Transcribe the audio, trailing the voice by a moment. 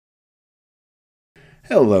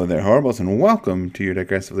Hello there, horribles, and welcome to your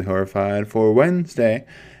Digressively Horrified for Wednesday.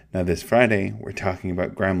 Now, this Friday, we're talking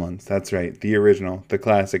about Gremlins. That's right, the original, the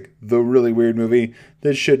classic, the really weird movie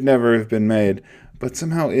that should never have been made, but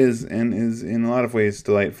somehow is, and is in a lot of ways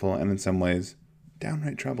delightful, and in some ways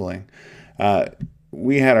downright troubling.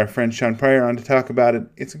 We had our friend Sean Pryor on to talk about it.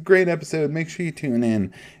 It's a great episode. Make sure you tune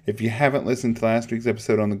in. If you haven't listened to last week's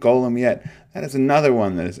episode on the Golem yet, that is another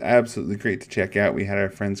one that is absolutely great to check out. We had our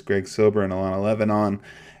friends Greg Silber and Alana Levin on,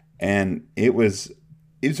 and it was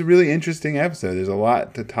a really interesting episode. There's a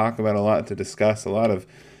lot to talk about, a lot to discuss, a lot of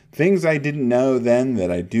things I didn't know then that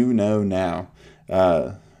I do know now.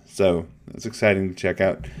 So it's exciting to check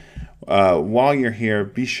out. While you're here,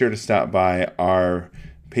 be sure to stop by our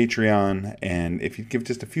Patreon, and if you give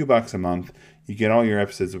just a few bucks a month, you get all your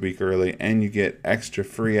episodes a week early, and you get extra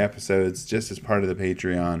free episodes just as part of the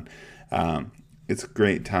Patreon. It's a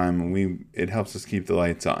great time, and it helps us keep the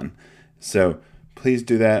lights on. So please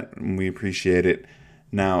do that, and we appreciate it.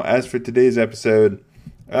 Now, as for today's episode,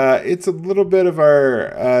 it's a little bit of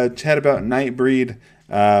our chat about Nightbreed.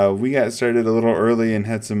 We got started a little early and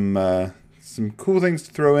had some cool things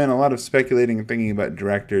to throw in, a lot of speculating and thinking about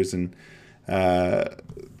directors and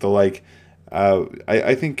the like.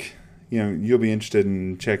 I think you'll be interested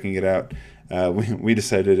in checking it out. We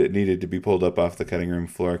decided it needed to be pulled up off the cutting room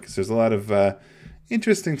floor because there's a lot of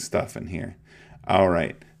interesting stuff in here. All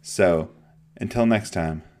right, so until next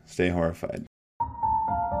time, stay horrified.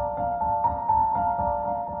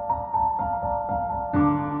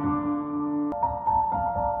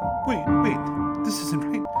 Wait, this isn't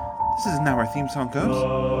right. This isn't how our theme song goes.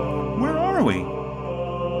 Where are we?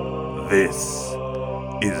 This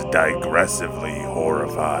is Digressively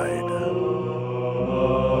Horrified.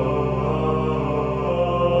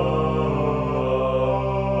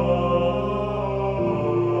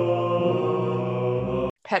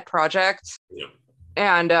 Pet project. Yeah.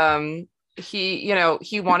 And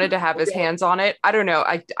he wanted to have his hands on it. I don't know.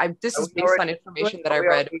 I this is based on information that I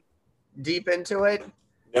read. Deep into it?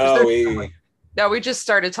 No, we just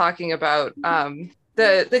started talking about an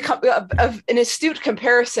astute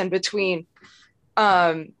comparison between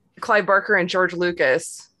Clive Barker and George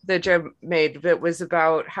Lucas that Joe made, that was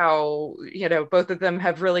about how both of them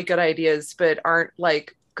have really good ideas but aren't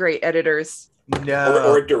like great editors. No.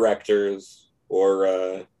 Or directors,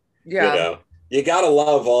 or you gotta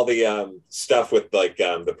love all the stuff with like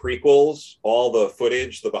the prequels, all the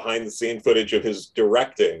footage, the behind the scene footage of his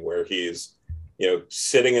directing, where he's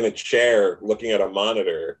sitting in a chair looking at a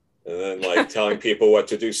monitor and then like telling people what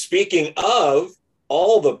to do. Speaking of,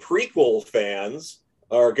 all the prequel fans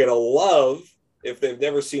are gonna love, if they've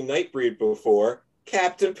never seen Nightbreed before,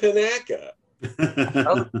 Captain Panaka.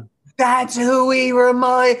 That's who we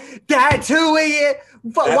remind. That's who we.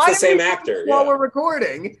 That's the same actor. While we're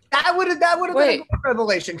recording, that would have been a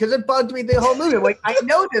revelation, because it bugged me the whole movie. Like, I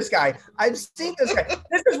know this guy. I've seen this guy.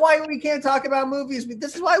 This is why we can't talk about movies.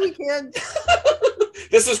 This is why we can't.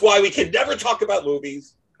 This is why we can never talk about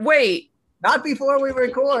movies. Wait. Not before we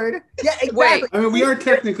record. Yeah, exactly. Wait. I mean, we are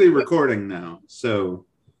technically recording now, so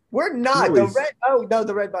we're not.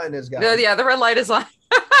 The red button is gone. Yeah, the red light is on.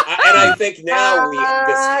 And I think now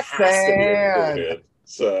this has to be included,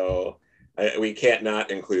 so we can't not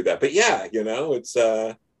include that. But yeah, it's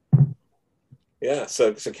so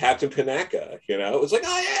Captain Panaka, it was like,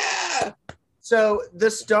 oh yeah. So the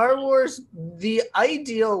Star Wars, the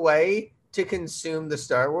ideal way to consume the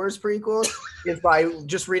Star Wars prequels is by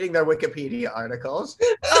just reading their Wikipedia articles.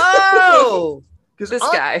 Oh, this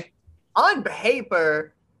guy. On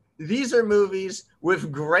paper, these are movies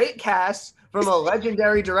with great casts from a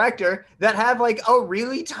legendary director that have like a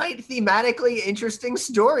really tight, thematically interesting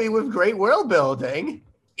story with great world building.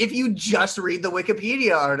 If you just read the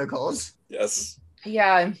Wikipedia articles. Yes.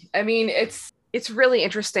 Yeah, I mean, it's really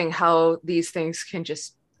interesting how these things can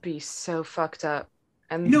just be so fucked up.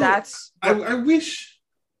 And I wish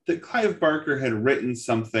that Clive Barker had written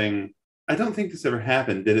something. I don't think this ever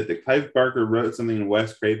happened, did it? That Clive Barker wrote something and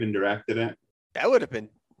Wes Craven directed it? That would have been.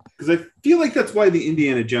 Because I feel like that's why the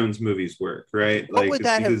Indiana Jones movies work, right? What would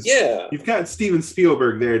that have? Yeah. You've got Steven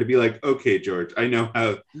Spielberg there to be like, okay, George, I know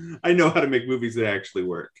how to make movies that actually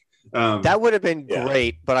work. That would have been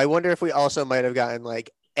great, but I wonder if we also might have gotten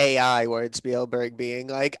like AI, where it's Spielberg being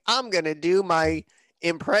like, I'm gonna do my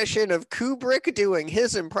impression of Kubrick doing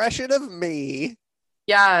his impression of me.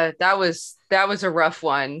 Yeah, that was a rough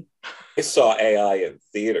one. I saw AI in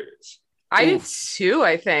theaters. I did too,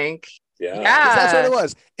 I think. Yeah. That's what it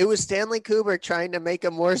was. It was Stanley Kubrick trying to make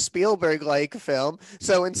a more Spielberg-like film.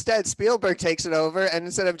 So instead, Spielberg takes it over, and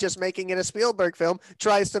instead of just making it a Spielberg film,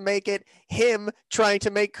 tries to make it him trying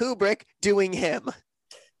to make Kubrick doing him.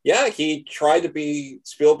 Yeah, he tried to be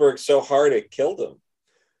Spielberg so hard it killed him.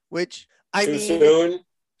 Which, I Too mean... soon?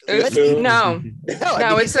 Too soon? No,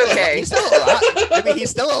 it's okay. He's still alive. I mean, he's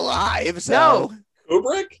still alive, so... No.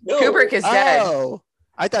 Kubrick? No. Kubrick is dead. Oh,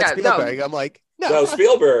 I thought Spielberg. No. I'm like, no,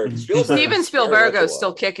 Spielberg. Steven Spielberg's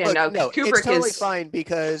still kicking. Look, no, Kubrick it's totally fine,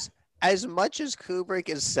 because as much as Kubrick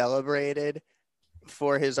is celebrated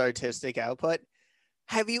for his artistic output,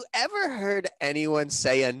 have you ever heard anyone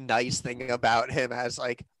say a nice thing about him as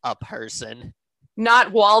like a person?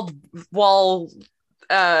 Not while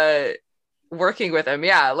working with him.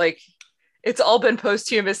 Yeah, like it's all been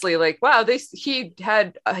posthumously like, wow, he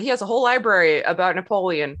has a whole library about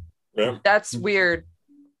Napoleon. Yeah. That's weird.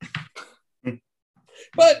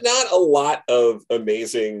 But not a lot of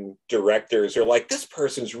amazing directors are like, this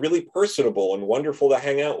person's really personable and wonderful to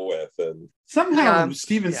hang out with. And somehow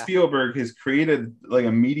Steven Spielberg has created like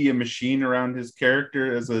a media machine around his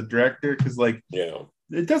character as a director, because like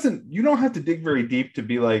it doesn't, you don't have to dig very deep to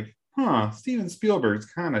be like, Steven Spielberg's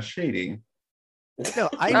kind of shady. No,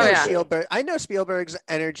 I know Spielberg. I know Spielberg's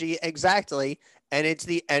energy exactly, and it's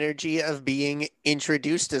the energy of being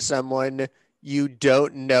introduced to someone you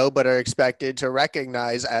don't know but are expected to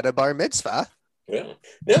recognize at a bar mitzvah. Yeah,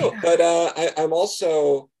 no, but I'm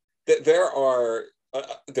also there are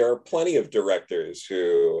plenty of directors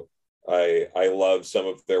who I love some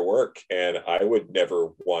of their work, and I would never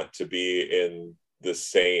want to be in the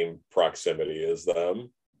same proximity as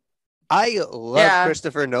them. I love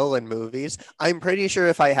Christopher Nolan movies. I'm pretty sure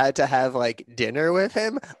if I had to have like dinner with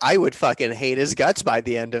him, I would fucking hate his guts by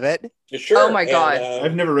the end of it. Sure. Oh my God.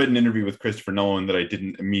 I've never read an interview with Christopher Nolan that I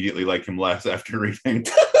didn't immediately like him less after reading.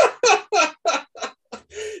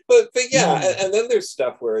 but yeah, and then there's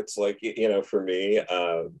stuff where it's like, you know, for me,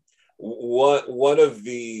 one of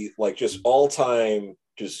the like just all-time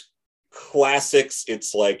just classics,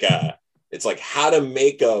 it's like how to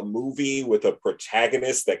make a movie with a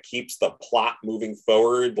protagonist that keeps the plot moving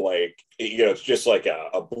forward. Like, you know, it's just like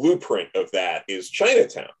a blueprint of that is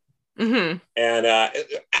Chinatown. Mm-hmm. And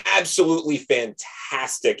absolutely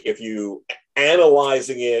fantastic if you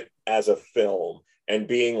analyzing it as a film and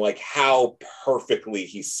being like how perfectly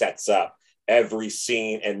he sets up every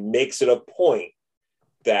scene and makes it a point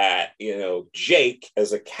that, you know, Jake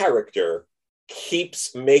as a character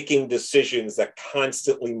keeps making decisions that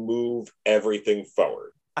constantly move everything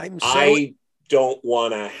forward. I don't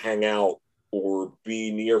want to hang out or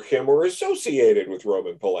be near him or associated with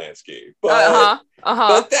Roman Polanski, but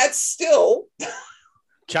but that's still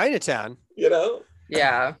Chinatown. You know,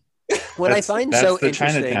 yeah. What I find so the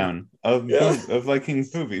interesting Chinatown of Viking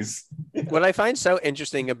movies. What I find so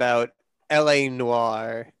interesting about LA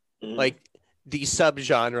noir, like the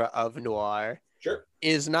subgenre of noir,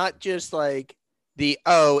 is not just like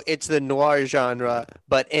it's the noir genre,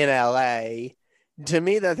 but in LA. To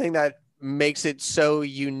me, the thing that makes it so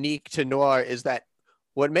unique to noir is that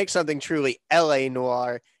what makes something truly LA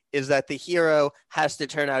noir is that the hero has to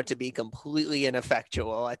turn out to be completely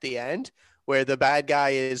ineffectual at the end, where the bad guy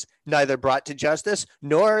is neither brought to justice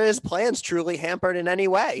nor his plans truly hampered in any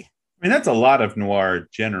way. I mean, that's a lot of noir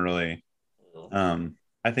generally.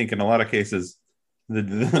 I think in a lot of cases,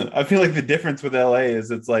 I feel like the difference with LA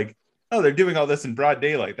is it's like, oh, they're doing all this in broad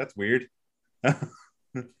daylight. That's weird. Yeah.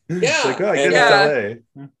 Like, oh, I guess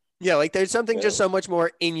it's LA. Yeah, like there's something just so much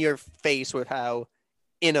more in your face with how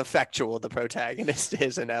ineffectual the protagonist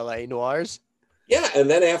is in LA noirs. Yeah, and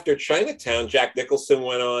then after Chinatown, Jack Nicholson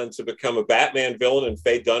went on to become a Batman villain, and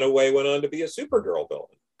Faye Dunaway went on to be a Supergirl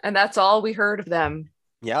villain. And that's all we heard of them.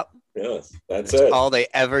 Yep. Yes, that's it. All they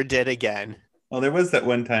ever did again. Well, there was that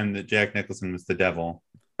one time that Jack Nicholson was the devil.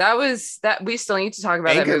 That we still need to talk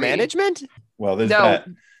about Anger that movie. Management? Well, there's that.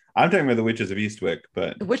 I'm talking about The Witches of Eastwick,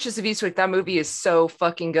 but The Witches of Eastwick, that movie is so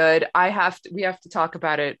fucking good. We have to talk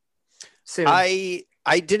about it soon.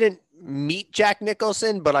 I didn't meet Jack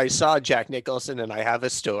Nicholson, but I saw Jack Nicholson and I have a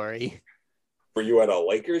story. Were you at a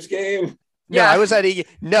Lakers game? Yeah, I was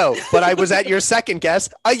but I was at your second guess,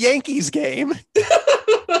 a Yankees game.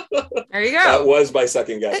 There you go. That was my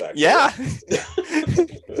second guess, actually. Yeah.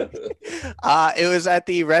 It was at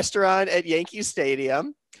the restaurant at Yankee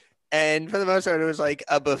Stadium. And for the most part, it was like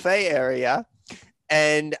a buffet area.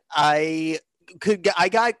 And I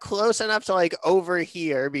got close enough to like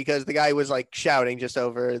overhear because the guy was like shouting just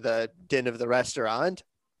over the din of the restaurant.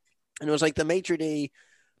 And it was like the maitre d'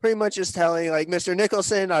 pretty much just telling like, Mr.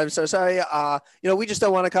 Nicholson, I'm so sorry. We just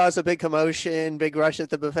don't want to cause a big commotion, big rush at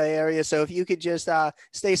the buffet area. So if you could just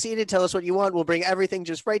stay seated, tell us what you want. We'll bring everything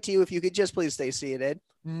just right to you. If you could just please stay seated.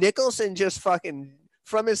 Nicholson just fucking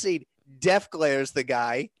from his seat, death glares the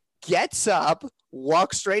guy, gets up,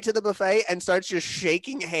 walks straight to the buffet, and starts just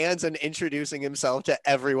shaking hands and introducing himself to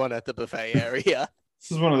everyone at the buffet area.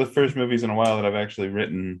 This is one of the first movies in a while that I've actually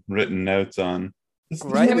written notes on. This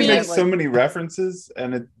Right? movie I mean, makes so many references,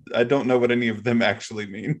 and I don't know what any of them actually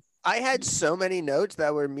mean. I had so many notes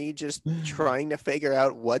that were me just trying to figure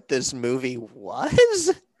out what this movie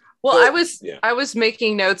was. Well, Yeah. I was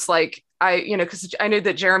making notes like because I knew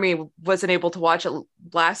that Jeremy wasn't able to watch it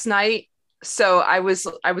last night, so I was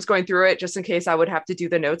going through it just in case I would have to do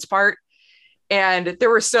the notes part. And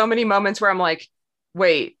there were so many moments where I'm like,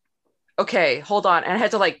 wait, okay, hold on, and I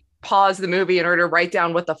had to like pause the movie in order to write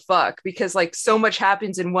down what the fuck, because like so much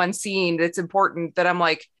happens in one scene that's important that I'm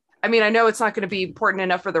like, I mean, I know it's not going to be important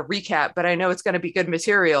enough for the recap, but I know it's going to be good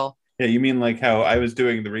material. Yeah, you mean like how I was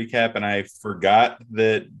doing the recap and I forgot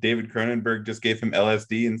that David Cronenberg just gave him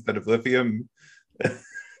LSD instead of lithium?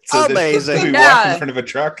 Amazing. We Yeah. walked in front of a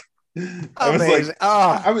truck. I was Amazing. like,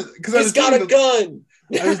 Oh, I was because I He's was got doing a gun.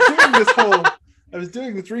 I was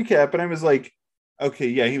doing this recap and I was like, okay,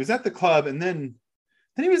 yeah, he was at the club and then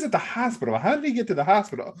he was at the hospital. How did he get to the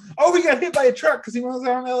hospital? Oh, he got hit by a truck because he was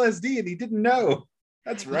on LSD and he didn't know.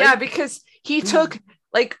 That's right. Yeah, because he took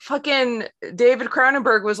like fucking David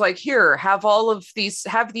Cronenberg was like, here, have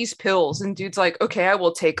these pills. And dude's like, okay, I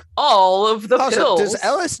will take all of the also, pills. does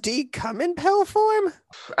LSD come in pill form?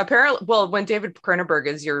 Apparently, well, when David Cronenberg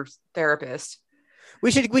is your therapist.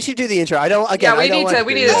 We should do the intro. I don't. Again, Yeah, I don't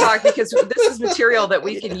we need to talk because this is material that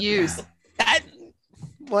we can use.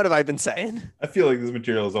 What have I been saying? I feel like this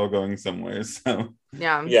material is all going somewhere. So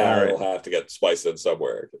Yeah. Yeah, All right. we'll have to get spliced in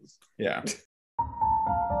somewhere. yeah.